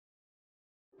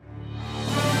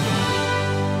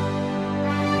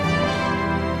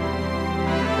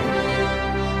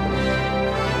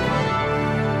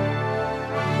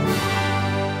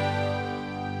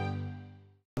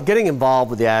Getting involved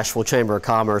with the Asheville Chamber of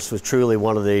Commerce was truly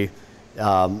one of the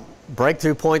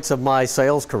breakthrough points of my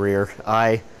sales career.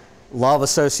 I love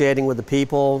associating with the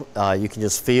people. You can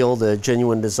just feel the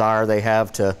genuine desire they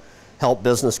have to help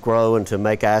business grow and to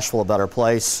make Asheville a better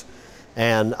place.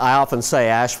 And I often say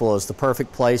Asheville is the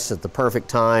perfect place at the perfect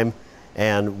time,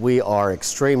 and we are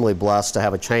extremely blessed to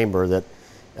have a chamber that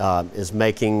is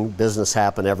making business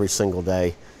happen every single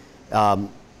day.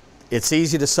 It's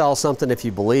easy to sell something if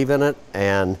you believe in it,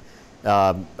 and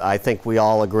I think we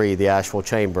all agree the Asheville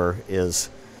Chamber is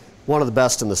one of the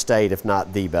best in the state, if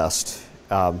not the best.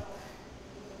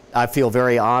 I feel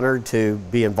very honored to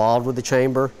be involved with the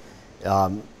Chamber.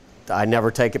 I never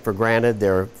take it for granted.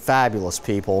 They're fabulous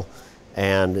people,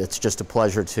 and it's just a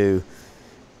pleasure to,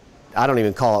 I don't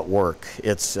even call it work.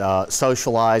 It's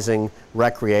socializing,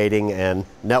 recreating, and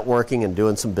networking and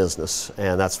doing some business,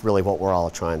 and that's really what we're all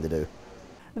trying to do.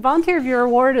 The Volunteer Viewer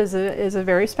Award is a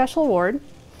very special award.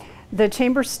 The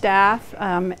Chamber staff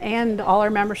and all our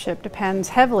membership depends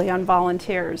heavily on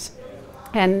volunteers,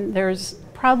 and there's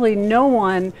probably no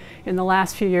one in the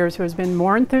last few years who has been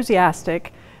more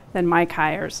enthusiastic than Mike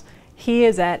Hiers. He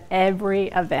is at every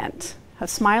event, a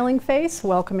smiling face,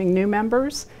 welcoming new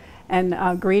members,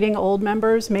 and greeting old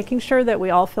members, making sure that we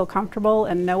all feel comfortable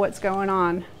and know what's going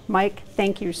on. Mike,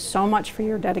 thank you so much for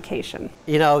your dedication.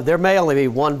 You know, there may only be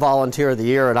one volunteer of the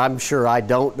year, and I'm sure I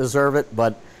don't deserve it,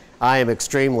 but I am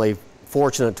extremely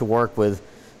fortunate to work with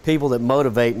people that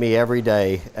motivate me every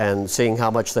day, and seeing how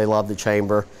much they love the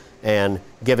Chamber and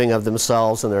giving of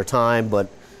themselves and their time, but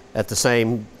by the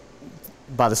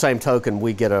same token,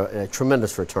 we get a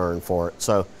tremendous return for it.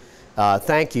 So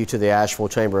thank you to the Asheville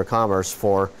Chamber of Commerce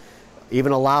for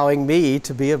even allowing me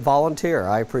to be a volunteer.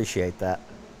 I appreciate that.